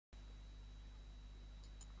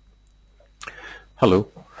Hello,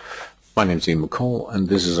 my name is Ian McCall, and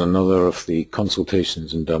this is another of the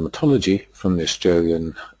Consultations in Dermatology from the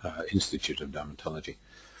Australian Institute of Dermatology.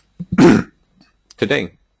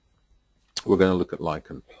 Today, we're going to look at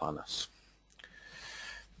Lichen Planus.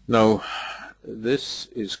 Now, this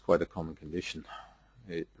is quite a common condition.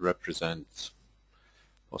 It represents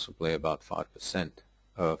possibly about 5%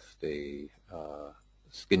 of the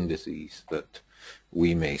skin disease that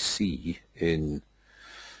we may see in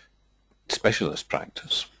specialist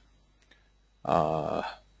practice.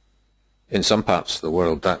 In some parts of the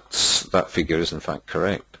world, that figure is in fact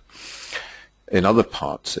correct. In other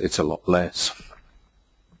parts, it's a lot less.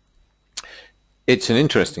 It's an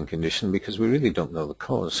interesting condition because we really don't know the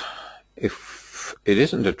cause. If it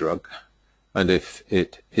isn't a drug, and if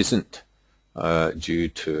it isn't due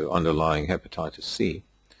to underlying hepatitis C,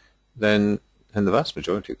 then in the vast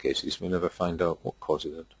majority of cases, we never find out what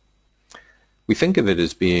causes it. We think of it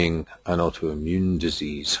as being an autoimmune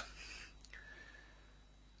disease,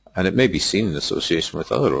 and it may be seen in association with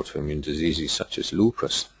other autoimmune diseases such as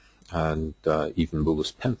lupus and even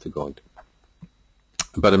bullous pemphigoid.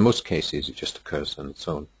 But in most cases, it just occurs on its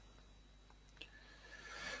own.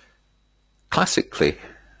 Classically,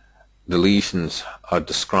 the lesions are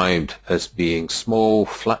described as being small,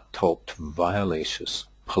 flat-topped, violaceous,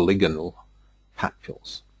 polygonal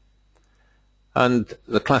papules. And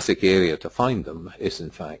the classic area to find them is, in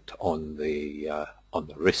fact, on the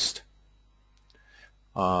wrist.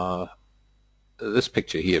 This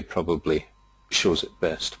picture here probably shows it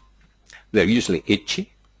best. They're usually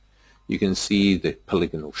itchy. You can see the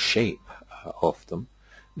polygonal shape of them.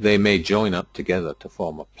 They may join up together to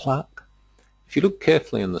form a plaque. If you look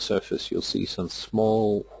carefully on the surface, you'll see some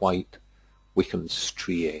small white Wickham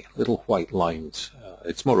striae, little white lines.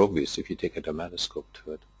 It's more obvious if you take a dermatoscope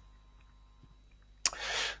to it.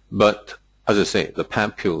 But, as I say, the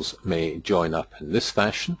papules may join up in this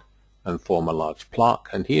fashion and form a large plaque,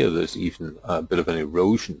 and here there's even a bit of an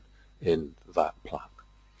erosion in that plaque.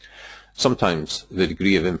 Sometimes the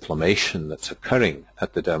degree of inflammation that's occurring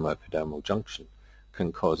at the dermoepidermal junction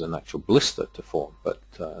can cause an actual blister to form, but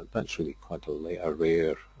that's really quite a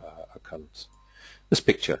rare occurrence. This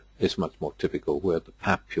picture is much more typical, where the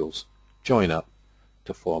papules join up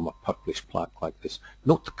to form a purplish plaque like this.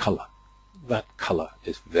 Note the colour. That colour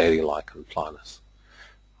is very Lichen Planus.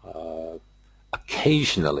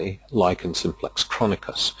 Occasionally, Lichen simplex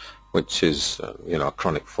chronicus, which is a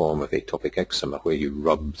chronic form of atopic eczema where you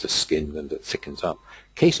rub the skin and it thickens up.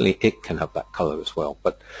 Occasionally, it can have that colour as well.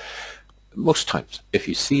 But most times, if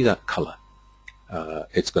you see that colour,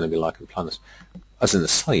 it's going to be Lichen Planus. As an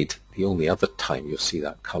aside, the only other time you'll see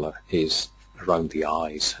that colour is around the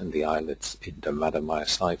eyes and the eyelids in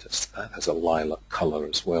dermatomyositis. That has a lilac colour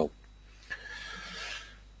as well.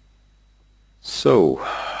 So,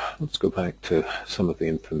 let's go back to some of the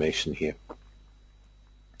information here.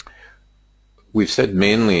 We've said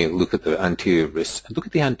mainly look at the anterior wrists, and look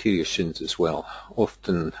at the anterior shins as well.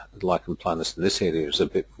 Often the Lichen Planus in this area is a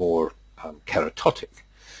bit more keratotic.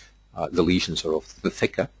 The lesions are often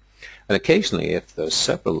thicker, and occasionally, if there's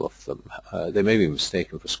several of them, they may be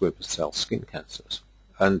mistaken for squamous cell skin cancers.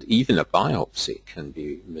 And even a biopsy can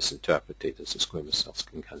be misinterpreted as a squamous cell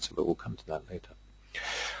skin cancer, but we'll come to that later.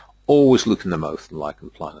 Always look in the mouth in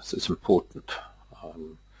Lichen Planus. It's important.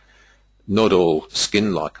 Not all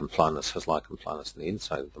skin Lichen Planus has Lichen Planus in the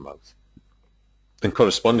inside of the mouth. And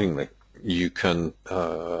correspondingly, you can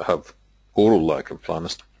have oral Lichen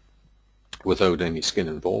Planus without any skin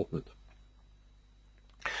involvement.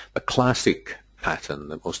 The classic pattern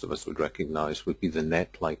that most of us would recognize would be the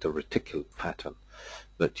net-like or reticulate pattern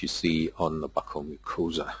that you see on the buccal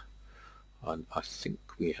mucosa. And I think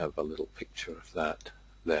we have a little picture of that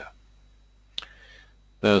there.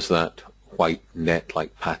 There's that white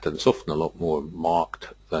net-like pattern. It's often a lot more marked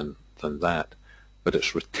than that, but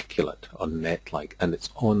it's reticulate or net-like, and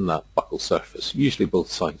it's on that buccal surface, usually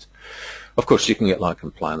both sides. Of course, you can get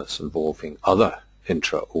Lichen Planus involving other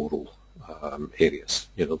intraoral areas,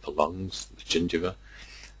 the lungs, the gingiva,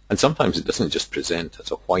 and sometimes it doesn't just present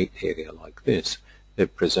as a white area like this.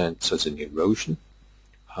 It presents as an erosion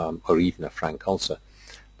or even a frank ulcer.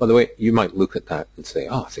 By the way, you might look at that and say,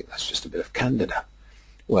 oh, I think that's just a bit of candida.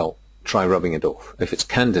 Well, try rubbing it off. If it's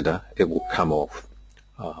candida, it will come off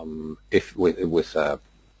with a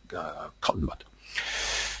cotton bud.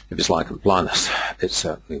 If it's Lichen Planus, it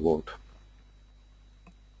certainly won't.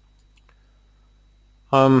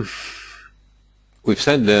 We've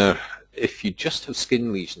said there, if you just have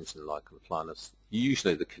skin lesions in Lichen Planus,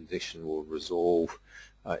 usually the condition will resolve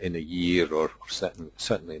in a year or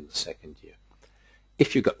certainly in the second year.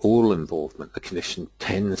 If you've got oral involvement, the condition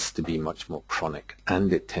tends to be much more chronic,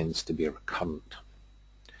 and it tends to be recurrent.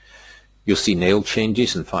 You'll see nail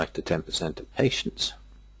changes in 5 to 10% of patients.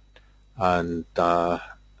 And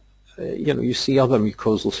you see other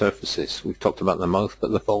mucosal surfaces. We've talked about the mouth,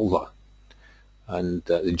 but the vulva and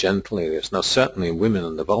the genital areas. Now, certainly in women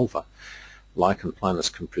on the vulva, lichen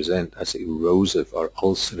planus can present as erosive or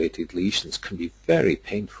ulcerated lesions, can be very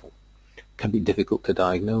painful, can be difficult to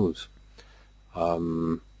diagnose.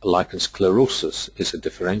 Lichen sclerosis is a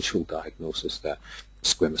differential diagnosis there.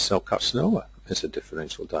 Squamous cell carcinoma is a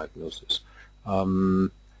differential diagnosis.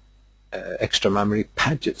 Extramammary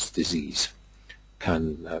Paget's disease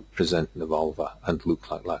can present in the vulva and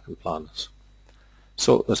look like lichen planus.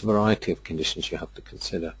 So there's a variety of conditions you have to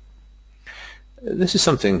consider. This is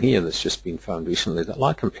something here that's just been found recently, that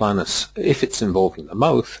lichen planus, if it's involving the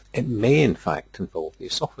mouth, it may in fact involve the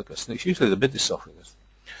esophagus, and it's usually the mid-esophagus.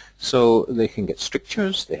 So they can get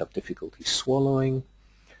strictures, they have difficulty swallowing.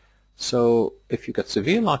 So if you've got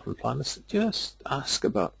severe lichen planus, just ask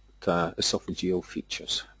about esophageal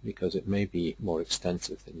features, because it may be more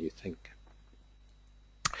extensive than you think.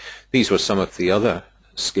 These were some of the other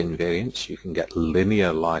skin variants. You can get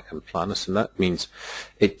linear lichen planus, and that means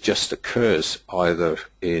it just occurs either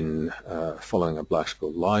in following a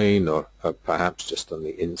Blaschko line, or perhaps just on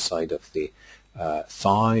the inside of the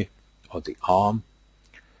thigh or the arm.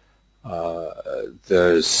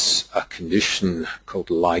 There's a condition called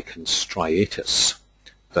lichen striatus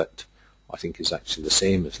that I think is actually the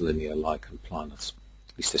same as linear lichen planus.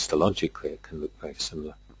 At least histologically it can look very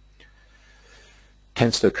similar.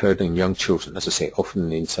 Tends to occur in young children, as I say, often on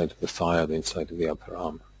the inside of the thigh or the inside of the upper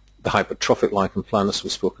arm. The hypertrophic lichen planus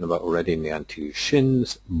was spoken about already in the anterior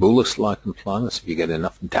shins. Bullous lichen planus, if you get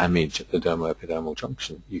enough damage at the dermoepidermal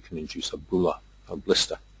junction, you can induce a bulla, a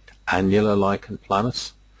blister. Annular lichen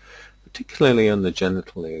planus, particularly on the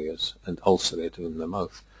genital areas and ulcerated in the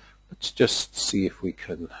mouth. Let's just see if we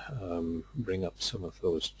can bring up some of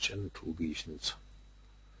those genital lesions.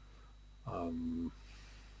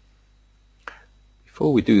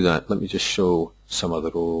 Before we do that, let me just show some other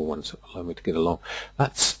oral ones that allow me to get along.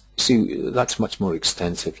 That's much more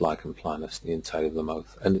extensive lichen planus in the inside of the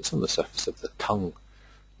mouth, and it's on the surface of the tongue.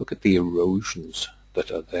 Look at the erosions that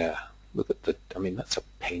are there. Look at that's a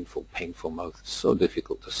painful, painful mouth. It's so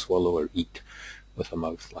difficult to swallow or eat with a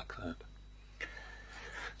mouth like that.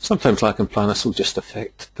 Sometimes lichen planus will just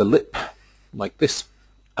affect the lip, like this,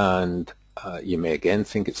 and you may again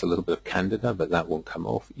think it's a little bit of candida, but that won't come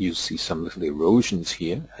off. You'll see some little erosions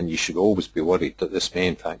here, and you should always be worried that this may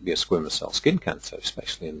in fact be a squamous cell skin cancer,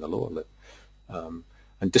 especially in the lower lip. And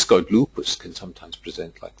discoid lupus can sometimes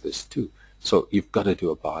present like this too. So you've got to do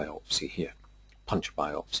a biopsy here, punch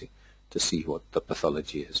biopsy, to see what the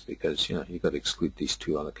pathology is, because you've got to exclude these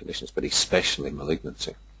two other conditions, but especially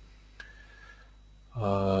malignancy.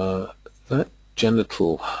 That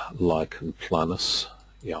genital lichen planus,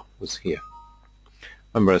 was here.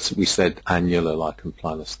 Remember, as we said, annular lichen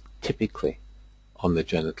planus, typically on the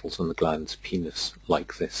genitals, on the glans penis,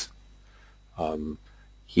 like this.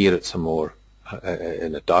 Here it's a more,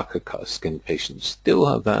 in a darker cut skin patient, still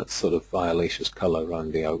have that sort of violaceous color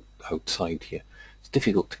around the outside here. It's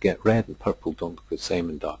difficult to get. Red and purple don't look the same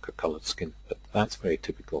in darker colored skin, but that's very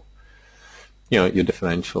typical. Your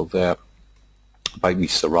differential there. By the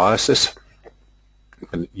psoriasis,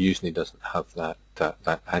 and it usually doesn't have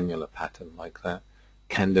that annular pattern like that.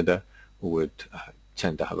 Candida would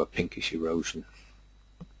tend to have a pinkish erosion.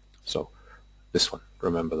 So this one,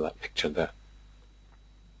 remember that picture there.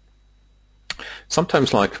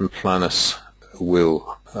 Sometimes lichen planus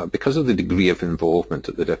will, because of the degree of involvement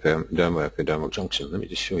at the dermoepidermal junction, let me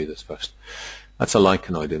just show you this first. That's a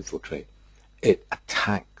lichenoid infiltrate. It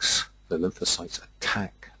attacks, the lymphocytes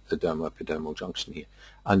attack the dermoepidermal junction here,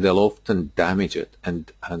 and they'll often damage it,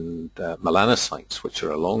 and melanocytes, which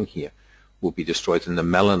are along here, will be destroyed, and the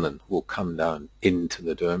melanin will come down into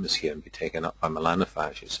the dermis here and be taken up by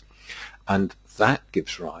melanophages, and that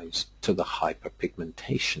gives rise to the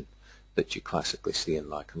hyperpigmentation that you classically see in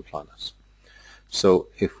lichen planus. So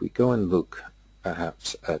if we go and look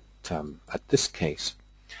perhaps at this case,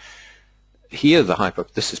 here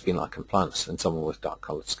this has been lichen planus in someone with dark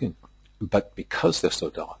colored skin. But because they're so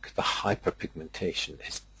dark, the hyperpigmentation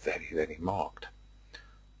is very, very marked.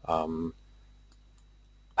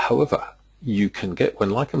 However, you can get,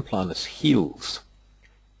 when lichen planus heals,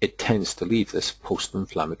 it tends to leave this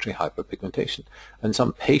post-inflammatory hyperpigmentation. And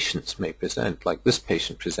some patients may present, like this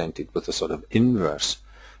patient presented with a sort of inverse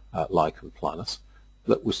lichen planus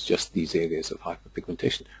that was just these areas of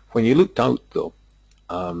hyperpigmentation. When you looked out, though,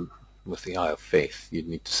 with the eye of faith, you'd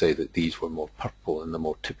need to say that these were more purple and the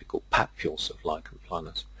more typical papules of lichen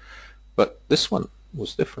planus. But this one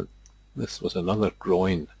was different. This was another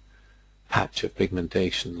groin patch of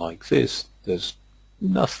pigmentation like this, there's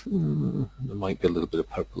nothing, there might be a little bit of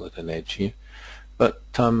purple at an edge here, but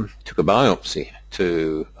took a biopsy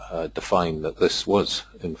to define that this was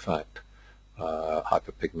in fact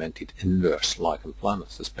hyperpigmented inverse lichen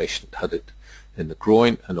planus. This patient had it in the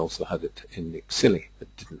groin and also had it in the axillae,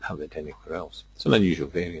 but didn't have it anywhere else. It's an unusual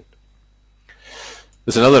variant.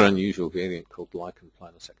 There's another unusual variant called Lichen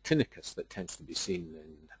planus actinicus that tends to be seen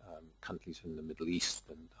in countries in the Middle East,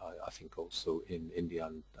 and I think also in India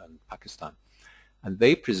and Pakistan. And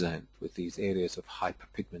they present with these areas of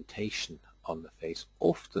hyperpigmentation on the face,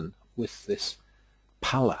 often with this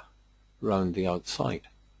pallor around the outside.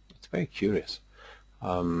 It's very curious.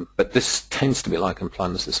 But this tends to be lichen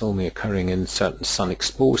planus. It's only occurring in certain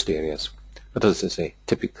sun-exposed areas, but as I say,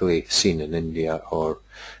 typically seen in India or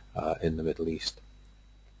in the Middle East.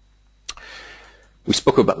 We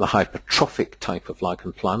spoke about the hypertrophic type of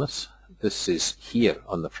lichen planus. This is here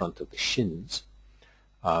on the front of the shins.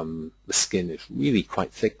 The skin is really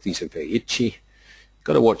quite thick. These are very itchy. You've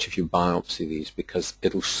got to watch if you biopsy these, because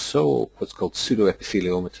it'll show what's called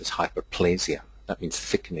pseudoepitheliomatous hyperplasia. That means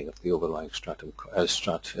thickening of the overlying stratum,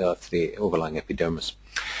 the overlying epidermis.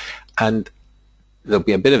 And there'll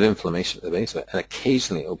be a bit of inflammation at the base of it, and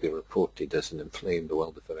occasionally it'll be reported as an inflamed,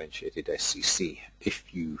 well-differentiated SCC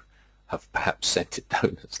if you have perhaps set it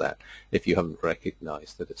down as that, if you haven't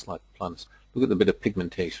recognized that it's lichen planus. Look at the bit of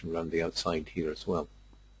pigmentation around the outside here as well.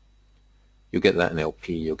 You'll get that in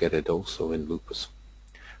LP, you'll get it also in lupus.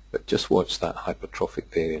 But just watch that hypertrophic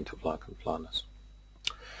variant of lichen planus.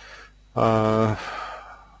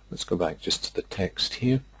 Let's go back just to the text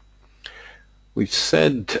here. We've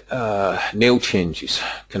said nail changes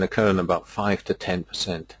can occur in about 5 to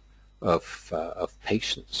 10% of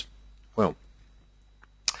patients. Well,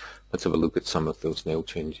 let's have a look at some of those nail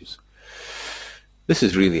changes. This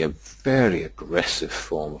is really a very aggressive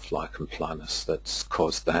form of lichen planus that's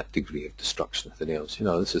caused that degree of destruction of the nails. You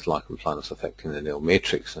know, this is lichen planus affecting the nail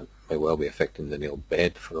matrix and may well be affecting the nail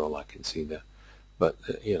bed for all I can see there. But,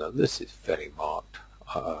 you know, this is very marked.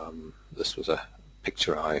 This was a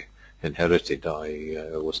picture I inherited.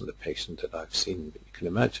 I wasn't a patient that I've seen, but you can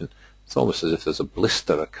imagine it's almost as if there's a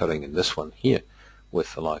blister occurring in this one here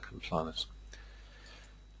with the lichen planus.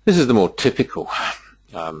 This is the more typical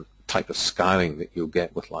type of scarring that you'll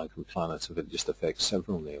get with lichen planus if it just affects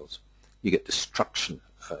several nails. You get destruction,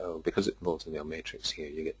 because it involves the nail matrix here,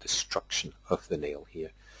 you get destruction of the nail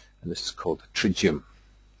here. And this is called a trigium.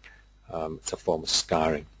 It's a form of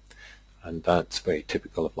scarring, and that's very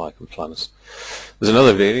typical of lichen planus. There's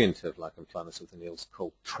another variant of lichen planus of the nails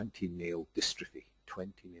called 20-nail dystrophy.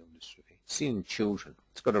 20-nail dystrophy. It's seen in children.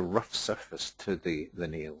 It's got a rough surface to the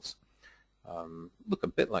nails. Look a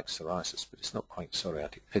bit like psoriasis, but it's not quite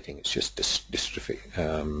psoriatic pitting. It's just dystrophy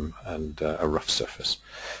and a rough surface.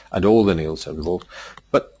 And all the nails are involved.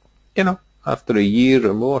 But, you know, after a year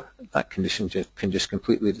or more, that condition can just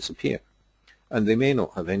completely disappear. And they may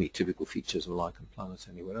not have any typical features of lichen planus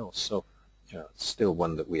anywhere else. So, you know, it's still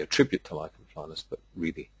one that we attribute to lichen planus, but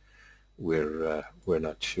really we're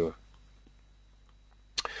not sure.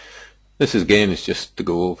 This again is just to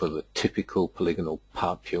go over the typical polygonal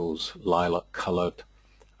papules, lilac-colored,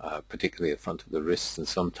 particularly at the front of the wrists and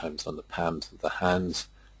sometimes on the palms of the hands,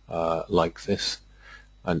 like this.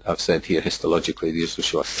 And I've said here histologically these will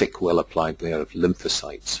show a thick, well-applied layer of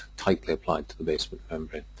lymphocytes tightly applied to the basement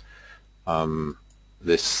membrane.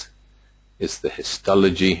 This is the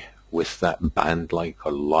histology with that band-like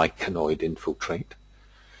or lichenoid infiltrate.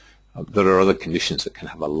 There are other conditions that can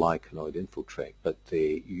have a lichenoid infiltrate, but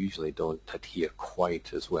they usually don't adhere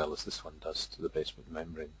quite as well as this one does to the basement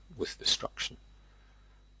membrane with destruction.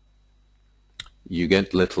 You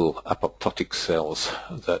get little apoptotic cells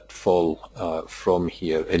that fall from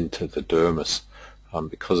here into the dermis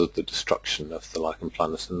because of the destruction of the lichen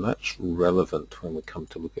planus, and that's relevant when we come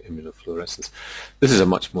to look at immunofluorescence. This is a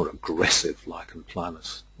much more aggressive lichen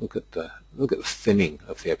planus. Look at the thinning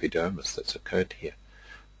of the epidermis that's occurred here.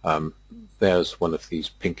 There's one of these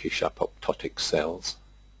pinkish apoptotic cells,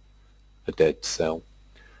 a dead cell,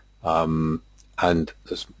 and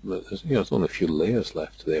there's only a few layers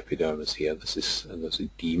left to the epidermis here. There's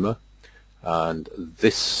edema, and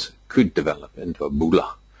this could develop into a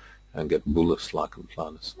bulla and get bullous lichen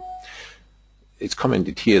planus. It's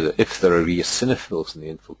commented here that if there are eosinophils in the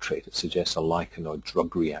infiltrate, it suggests a lichenoid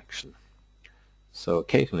drug reaction. So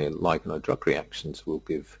occasionally lichenoid drug reactions will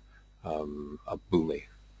give a bullae.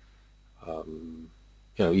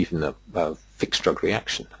 Even a fixed drug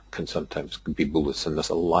reaction can sometimes be bullous, and there's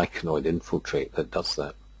a lichenoid infiltrate that does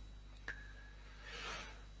that.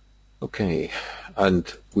 Okay,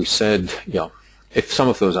 and we said, If some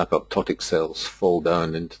of those apoptotic cells fall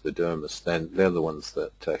down into the dermis, then they're the ones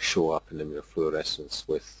that show up in immunofluorescence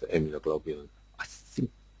with immunoglobulin. I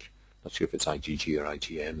think, not sure if it's IgG or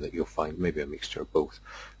IgM that you'll find, maybe a mixture of both,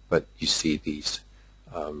 but you see these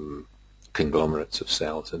conglomerates of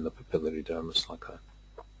cells in the papillary dermis like that.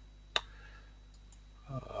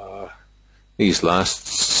 These last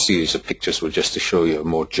series of pictures were just to show you a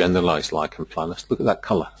more generalized lichen planus. Look at that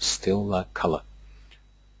color, still that color.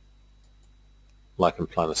 Lichen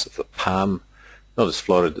planus of the palm, not as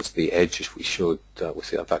florid as the edge as we showed with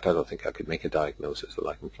the, in fact I don't think I could make a diagnosis of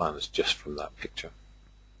lichen planus just from that picture.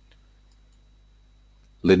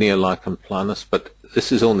 Linear lichen planus, but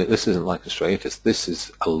this isn't lichen striatus, this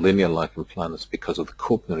is a linear lichen planus because of the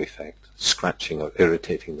Koebner effect, scratching or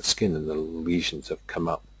irritating the skin, and the lesions have come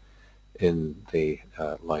up in the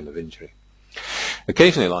line of injury.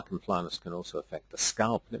 Occasionally lichen planus can also affect the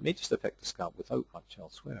scalp, and it may just affect the scalp without much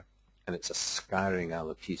elsewhere. And it's a scarring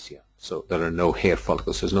alopecia, so there are no hair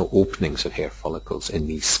follicles, there's no openings of hair follicles in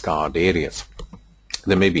these scarred areas.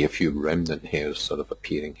 There may be a few remnant hairs sort of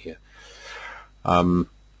appearing here.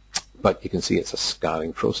 But you can see it's a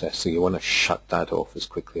scarring process, so you want to shut that off as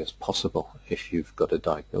quickly as possible if you've got a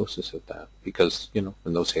diagnosis of that, because, you know,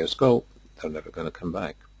 when those hairs go, they're never going to come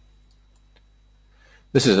back.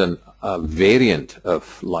 This is a variant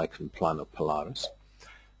of lichen planopilaris.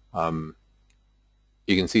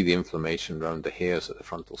 You can see the inflammation around the hairs at the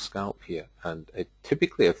frontal scalp here, and it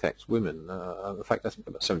typically affects women. In fact, I think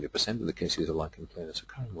about 70% of the cases of lichen planus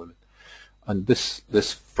occur in women. And this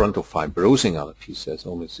frontal fibrosing alopecia is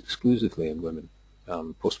almost exclusively in women,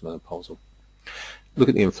 postmenopausal. Look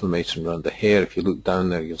at the inflammation around the hair. If you look down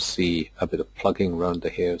there, you'll see a bit of plugging around the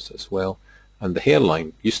hairs as well. And the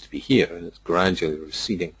hairline used to be here, and it's gradually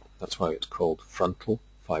receding. That's why it's called frontal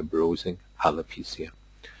fibrosing alopecia.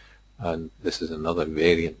 And this is another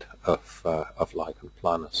variant of lichen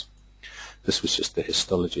planus. This was just the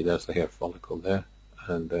histology. There's the hair follicle there,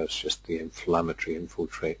 and there's just the inflammatory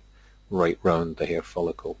infiltrate right round the hair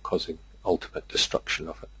follicle, causing ultimate destruction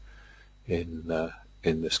of it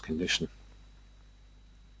in this condition.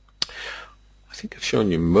 I think I've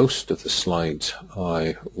shown you most of the slides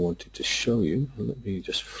I wanted to show you. Let me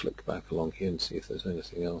just flick back along here and see if there's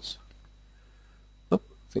anything else. Oh,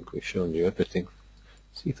 I think we've shown you everything.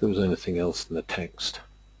 See if there was anything else in the text.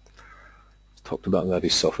 Talked about that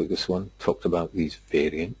esophagus one, talked about these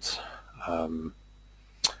variants.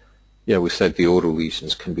 Yeah, we said the oral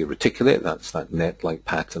lesions can be reticulate, that's that net-like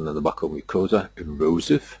pattern in the buccal mucosa,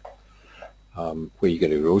 erosive, where you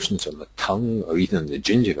get erosions on the tongue or even in the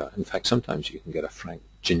gingiva. In fact, sometimes you can get a frank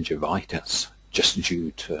gingivitis just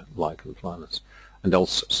due to lichen planus, and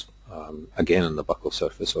ulcers, again in the buccal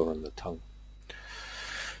surface or on the tongue.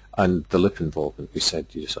 And the lip involvement, we said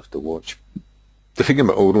you just have to watch. The thing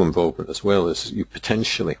about oral involvement as well is you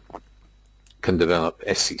potentially can develop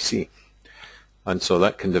SCC. And so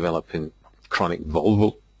that can develop in chronic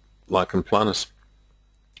vulval lichen planus,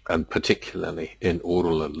 and particularly in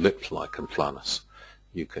oral and lip lichen planus.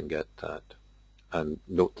 You can get that. And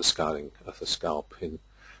note the scarring of the scalp in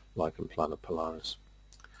lichen planopilaris.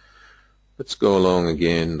 Let's go along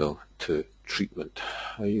again, though, to treatment.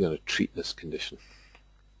 How are you going to treat this condition?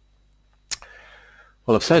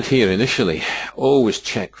 Well, I've said here initially, always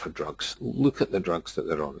check for drugs. Look at the drugs that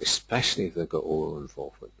they're on, especially if they've got oral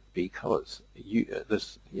involvement, because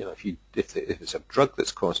if it's a drug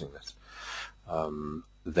that's causing this,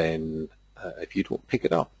 then if you don't pick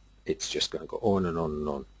it up, it's just going to go on and on and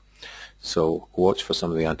on. So watch for some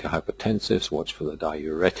of the antihypertensives, watch for the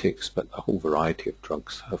diuretics, but a whole variety of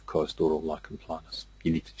drugs have caused oral lichen planus.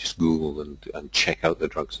 You need to just Google and check out the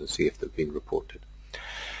drugs and see if they've been reported.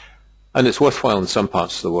 And it's worthwhile in some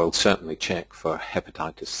parts of the world certainly check for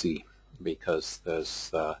hepatitis C, because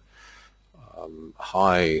there's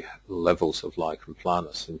high levels of lichen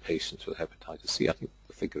planus in patients with hepatitis C. I think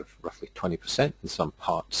the figure of roughly 20% in some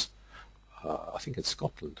parts, I think in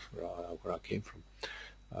Scotland, where I came from.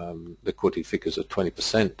 The quoted figures of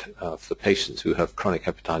 20% of the patients who have chronic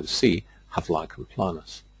hepatitis C have lichen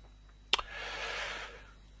planus.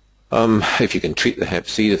 If you can treat the hep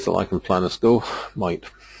C, does the lichen planus go? Might.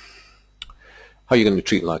 How are you going to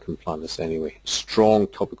treat lichen planus anyway? Strong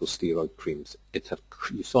topical steroid creams.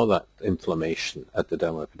 You saw that inflammation at the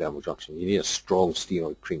dermoepidermal junction. You need a strong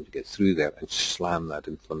steroid cream to get through there and slam that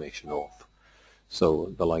inflammation off.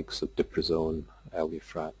 So the likes of diprazone,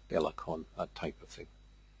 Elufrat, Elacon, that type of thing.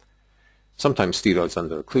 Sometimes steroids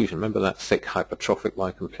under occlusion. Remember that thick hypertrophic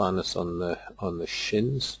lichen planus on the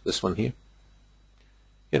shins? This one here.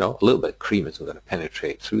 You know, a little bit of cream isn't going to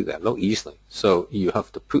penetrate through there, not easily. So you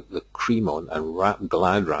have to put the cream on and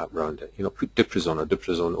glad wrap around it. You know, put diprazone or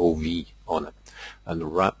diprazone OV on it.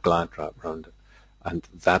 and wrap glad wrap around it, and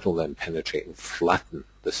that'll then penetrate and flatten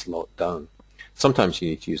this lot down. Sometimes you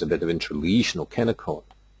need to use a bit of intralesional Kennicott.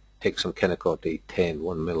 Take some Kennicott A10,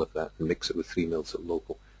 1 mil of that, and mix it with 3 mils of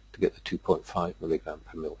local to get the 2.5 milligram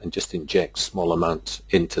per mil, and just inject small amounts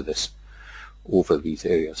into this over these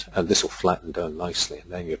areas, and this will flatten down nicely,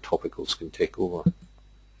 and then your topicals can take over.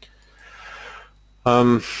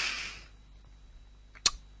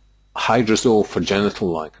 Hydrozole for genital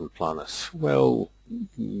lichen planus. Well,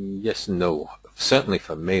 yes and no. Certainly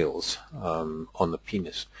for males on the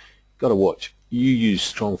penis. Got to watch. You use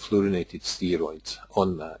strong fluorinated steroids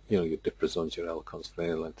on that, your diprazones, your Elicons for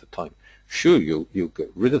any length of time. Sure, you'll get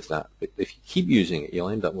rid of that, but if you keep using it, you'll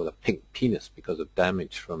end up with a pink penis because of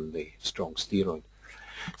damage from the strong steroid.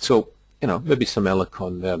 So, maybe some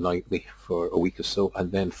Elicon there nightly for a week or so,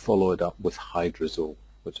 and then follow it up with hydrozole,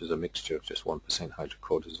 which is a mixture of just 1%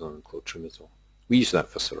 hydrocortisone and clotrimazole. We use that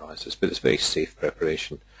for psoriasis, but it's a very safe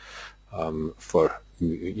preparation for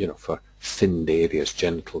thinned areas,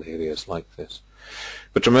 genital areas like this.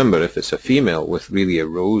 But remember, if it's a female with really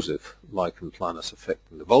erosive lichen planus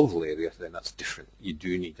affecting the vulval area, then that's different. You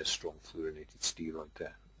do need a strong fluorinated steroid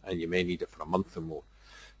there, and you may need it for a month or more,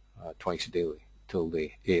 twice daily, till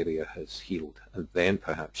the area has healed, and then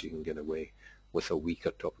perhaps you can get away with a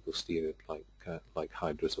weaker topical steroid like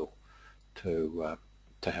hydrozole to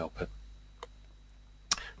help it.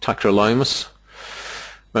 Tacrolimus.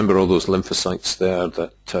 Remember all those lymphocytes there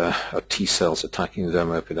that are T cells attacking the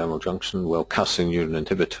dermoepidermal junction? Well, calcineurin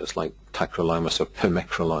inhibitors like tacrolimus or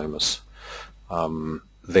pimecrolimus,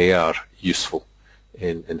 they are useful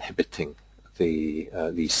in inhibiting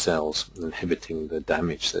these cells, inhibiting the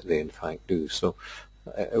damage that they in fact do. So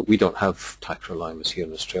we don't have tacrolimus here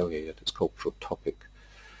in Australia yet. It's called Protopic,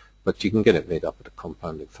 but you can get it made up at a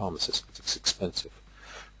compounding pharmacist, but it's expensive,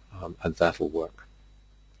 and that'll work.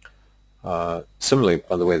 Similarly,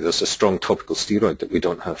 by the way, there's a strong topical steroid that we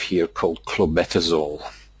don't have here called clobetasol,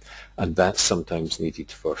 and that's sometimes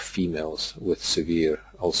needed for females with severe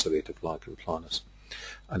ulcerative lichen planus.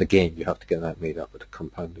 And again, you have to get that made up at a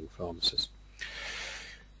compounding pharmacist.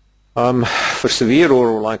 For severe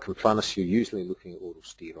oral lichen planus, you're usually looking at oral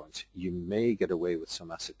steroids. You may get away with some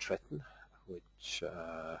acitretin, which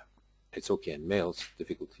it's okay in males,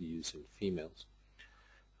 difficult to use in females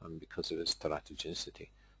because of its teratogenicity.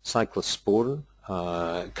 Cyclosporin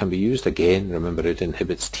can be used. Again, remember, it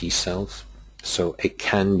inhibits T cells, so it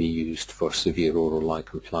can be used for severe oral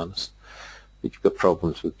lichen planus. If you've got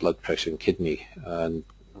problems with blood pressure and kidney and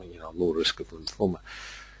low risk of lymphoma,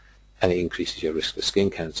 and it increases your risk of skin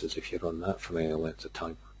cancers if you're on that for any length of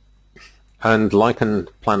time. And lichen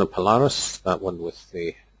planopilaris, that one with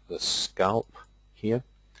the scalp here,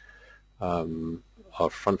 or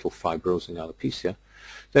frontal fibrosing alopecia.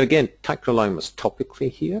 Then again, tacrolimus topically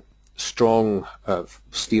here, strong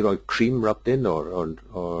steroid cream rubbed in,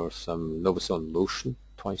 or some Novazone lotion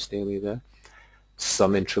twice daily there.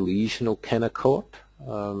 Some intralesional Kennicott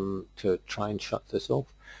to try and shut this off,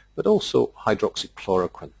 but also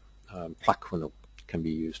hydroxychloroquine, Plaquenil can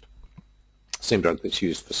be used. Same drug that's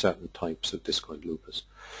used for certain types of discoid lupus.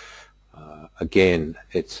 Again,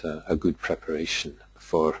 it's a good preparation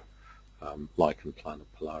for lichen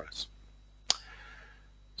planopilaris.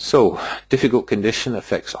 So, difficult condition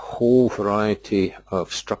affects a whole variety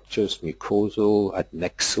of structures, mucosal,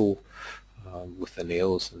 adnexal, with the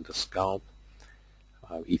nails and the scalp,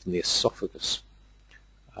 even the esophagus.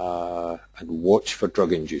 And watch for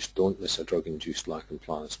drug-induced. Don't miss a drug-induced lichen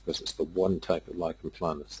planus, because it's the one type of lichen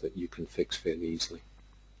planus that you can fix fairly easily.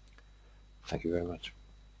 Thank you very much.